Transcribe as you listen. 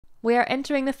We are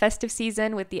entering the festive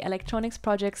season with the electronics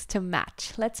projects to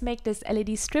match. Let's make this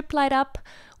LED strip light up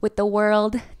with the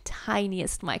world's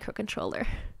tiniest microcontroller.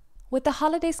 With the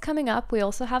holidays coming up, we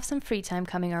also have some free time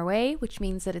coming our way, which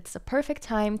means that it's the perfect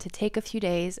time to take a few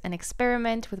days and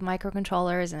experiment with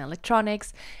microcontrollers and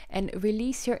electronics and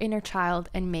release your inner child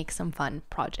and make some fun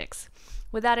projects.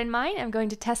 With that in mind, I'm going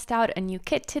to test out a new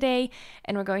kit today,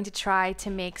 and we're going to try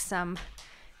to make some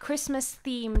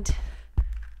Christmas-themed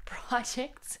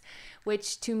projects,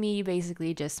 which to me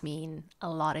basically just mean a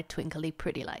lot of twinkly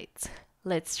pretty lights.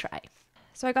 Let's try.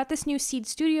 So I got this new Seed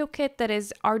Studio kit that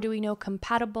is Arduino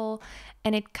compatible,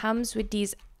 and it comes with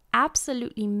these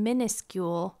absolutely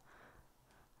minuscule,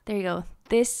 there you go,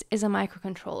 this is a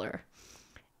microcontroller.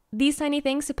 These tiny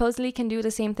things supposedly can do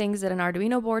the same things that an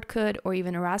Arduino board could, or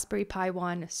even a Raspberry Pi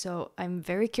one, so I'm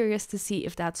very curious to see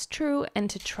if that's true and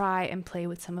to try and play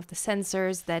with some of the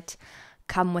sensors that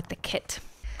come with the kit.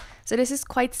 So this is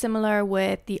quite similar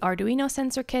with the Arduino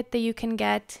sensor kit that you can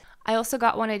get. I also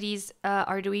got one of these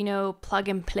Arduino plug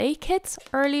and play kits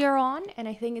earlier on, and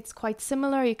I think it's quite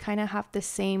similar. You kind of have the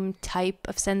same type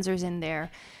of sensors in there,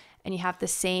 and you have the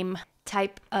same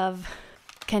type of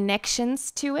connections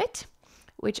to it,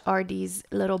 which are these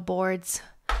little boards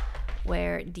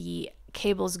where the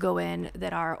cables go in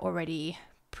that are already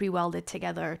pre-welded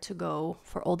together to go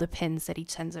for all the pins that each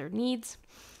sensor needs.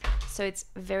 So it's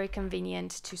very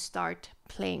convenient to start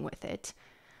playing with it.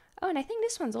 Oh, and I think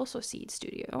this one's also Seed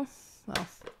Studio. Well,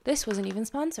 this wasn't even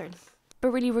sponsored. But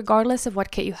really, regardless of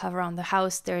what kit you have around the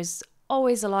house, there's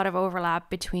always a lot of overlap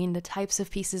between the types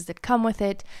of pieces that come with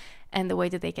it and the way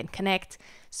that they can connect.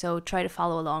 So try to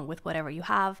follow along with whatever you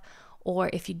have.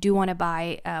 Or if you do want to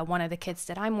buy one of the kits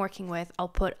that I'm working with, I'll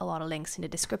put a lot of links in the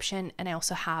description, and I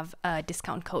also have a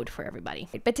discount code for everybody.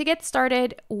 But to get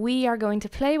started, we are going to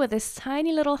play with these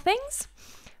tiny little things.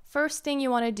 First thing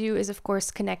you want to do is, of course,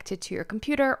 connect it to your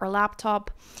computer or laptop.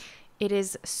 It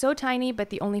is so tiny, but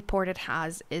the only port it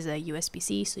has is a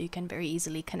USB-C, so you can very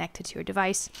easily connect it to your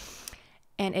device.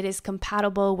 And it is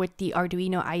compatible with the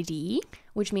Arduino IDE,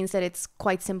 which means that it's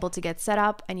quite simple to get set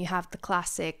up, and you have the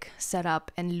classic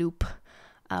setup and loop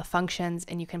functions,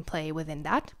 and you can play within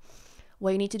that.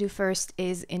 What you need to do first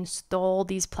is install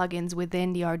these plugins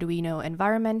within the Arduino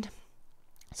environment,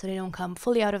 so they don't come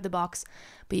fully out of the box,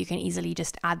 but you can easily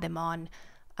just add them on.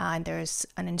 And there's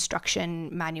an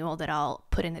instruction manual that I'll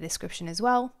put in the description as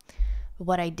well.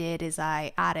 What I did is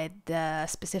I added the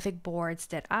specific boards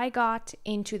that I got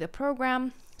into the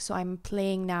program. So I'm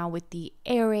playing now with the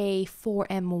Array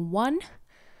 4M1,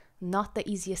 not the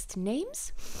easiest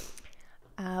names.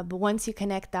 But once you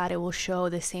connect that, it will show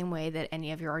the same way that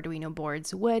any of your Arduino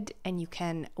boards would, and you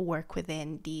can work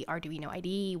within the Arduino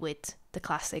IDE with the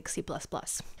classic C++.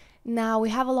 Now we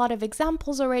have a lot of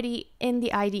examples already in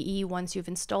the IDE once you've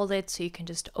installed it, so you can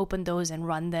just open those and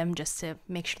run them just to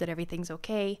make sure that everything's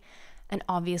okay. And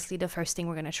obviously the first thing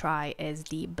we're going to try is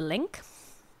the blink.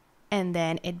 And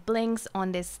then it blinks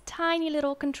on this tiny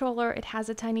little controller. It has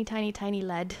a tiny, tiny, tiny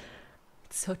LED.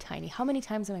 It's so tiny. How many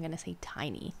times am I going to say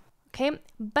tiny? Okay,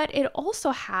 but it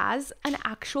also has an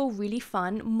actual really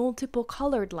fun multiple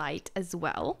colored light as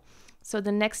well. So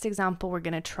the next example we're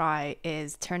going to try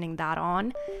is turning that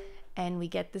on, and we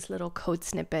get this little code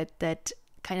snippet that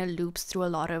kind of loops through a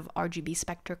lot of RGB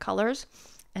spectra colors,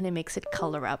 and it makes it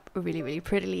color up really, really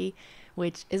prettily,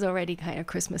 which is already kind of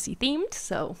Christmassy themed,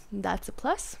 so that's a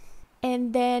plus.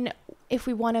 And then if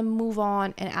we want to move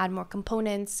on and add more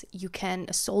components, you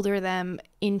can solder them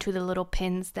into the little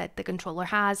pins that the controller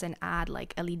has and add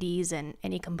like LEDs and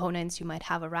any components you might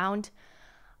have around.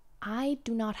 I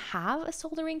do not have a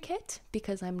soldering kit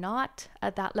because I'm not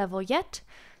at that level yet.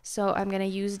 So I'm going to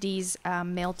use these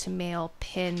male-to-male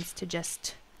pins to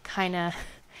just kind of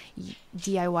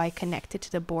DIY connect it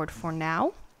to the board for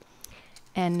now.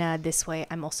 And this way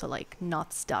I'm also like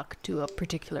not stuck to a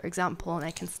particular example, and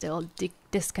I can still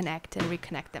disconnect and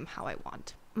reconnect them how I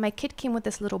want. My kit came with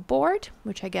this little board,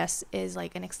 which I guess is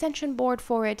like an extension board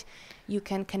for it. You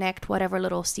can connect whatever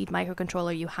little Seed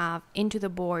microcontroller you have into the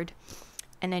board,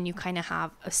 and then you kind of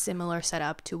have a similar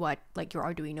setup to what like your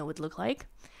Arduino would look like.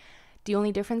 The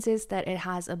only difference is that it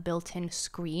has a built-in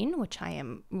screen, which I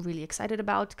am really excited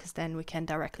about because then we can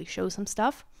directly show some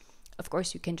stuff. Of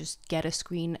course, you can just get a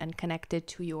screen and connect it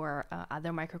to your other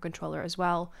microcontroller as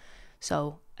well.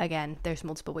 So again, there's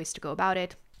multiple ways to go about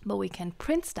it, but we can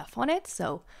print stuff on it.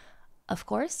 So of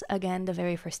course, again, the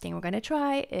very first thing we're going to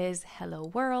try is Hello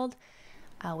World.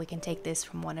 We can take this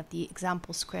from one of the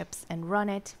example scripts and run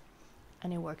it,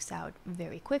 and it works out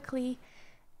very quickly.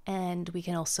 And we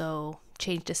can also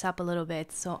change this up a little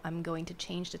bit. So I'm going to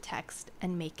change the text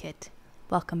and make it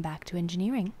welcome back to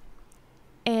engineering.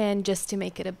 And just to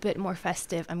make it a bit more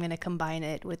festive, I'm going to combine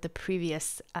it with the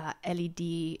previous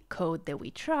LED code that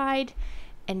we tried.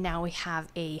 And now we have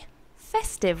a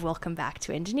festive welcome back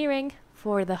to engineering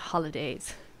for the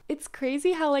holidays. It's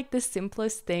crazy how like the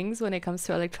simplest things when it comes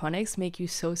to electronics make you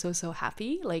so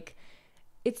happy. Like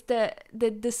it's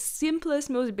the simplest,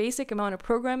 most basic amount of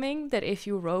programming that if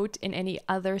you wrote in any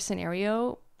other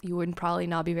scenario, you would probably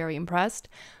not be very impressed.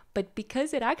 But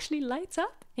because it actually lights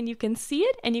up and you can see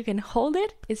it and you can hold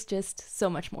it, it's just so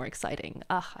much more exciting.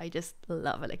 I just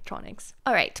love electronics.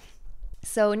 All right.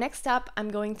 So next up, I'm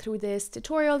going through this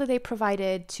tutorial that they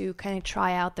provided to kind of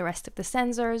try out the rest of the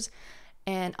sensors.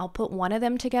 And I'll put one of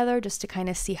them together just to kind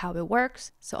of see how it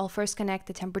works. So I'll first connect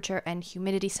the temperature and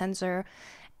humidity sensor.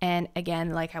 And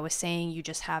again, like I was saying, you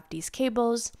just have these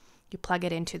cables. You plug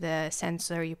it into the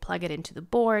sensor, you plug it into the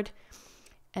board.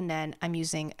 And then I'm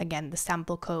using, again, the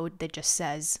sample code that just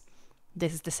says,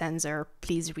 this is the sensor,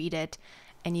 please read it.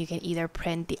 And you can either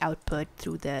print the output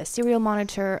through the serial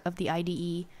monitor of the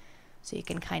IDE, so you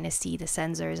can kind of see the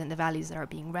sensors and the values that are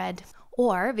being read.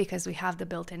 Or, because we have the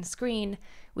built-in screen,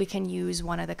 we can use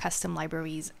one of the custom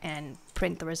libraries and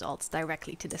print the results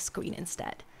directly to the screen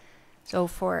instead. So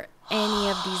for any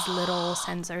of these little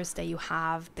sensors that you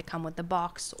have that come with the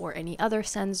box, or any other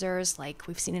sensors, like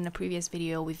we've seen in a previous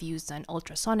video, we've used an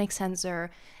ultrasonic sensor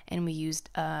and we used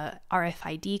a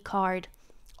RFID card.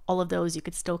 All of those you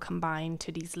could still combine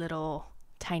to these little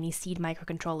tiny seed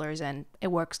microcontrollers and it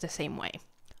works the same way.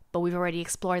 But we've already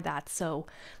explored that, so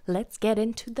let's get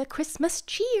into the Christmas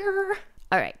cheer.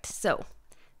 All right, so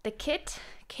the kit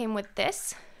came with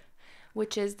this,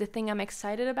 which is the thing I'm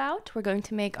excited about. We're going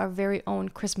to make our very own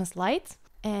Christmas lights.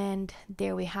 And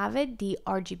there we have it, the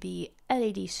RGB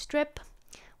LED strip.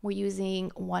 We're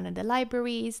using one of the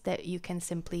libraries that you can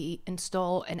simply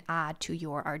install and add to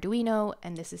your Arduino.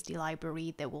 And this is the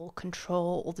library that will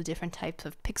control all the different types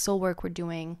of pixel work we're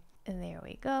doing. And there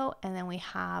we go. And then we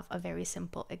have a very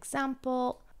simple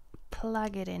example.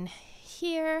 Plug it in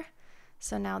here.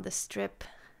 So now the strip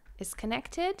is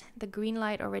connected. The green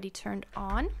light already turned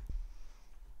on.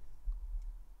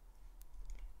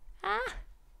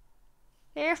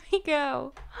 There we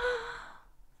go.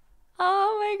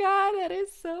 Oh my god, that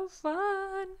is so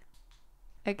fun.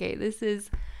 Okay, this is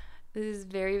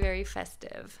very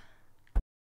festive.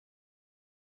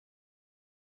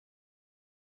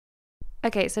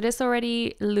 Okay, so this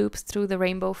already loops through the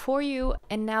rainbow for you,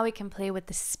 and now we can play with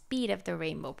the speed of the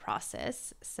rainbow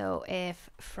process. So if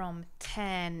from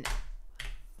 10,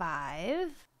 5,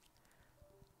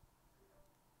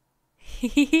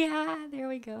 yeah, there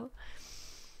we go.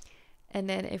 And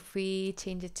then if we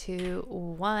change it to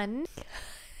 1,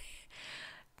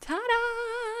 ta-da!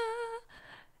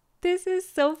 This is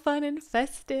so fun and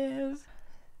festive.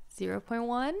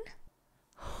 0.1.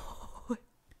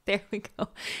 There we go.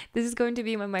 This is going to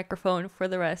be my microphone for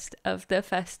the rest of the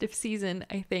festive season,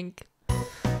 I think.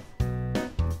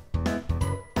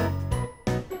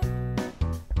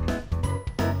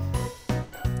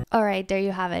 All right, there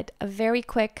you have it. A very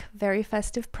quick, very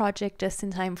festive project just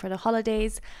in time for the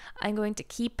holidays. I'm going to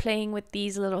keep playing with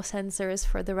these little sensors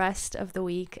for the rest of the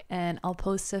week, and I'll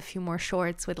post a few more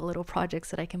shorts with little projects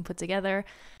that I can put together.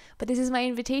 But this is my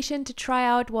invitation to try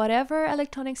out whatever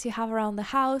electronics you have around the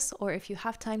house, or if you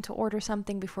have time to order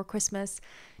something before Christmas,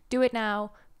 do it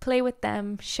now. Play with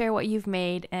them, share what you've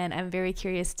made, and I'm very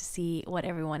curious to see what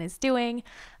everyone is doing.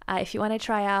 If you want to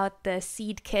try out the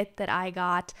seed kit that I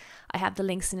got, I have the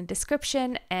links in the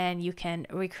description and you can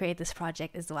recreate this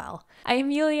project as well.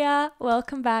 I'm Yulia,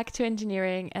 welcome back to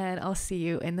engineering, and I'll see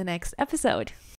you in the next episode.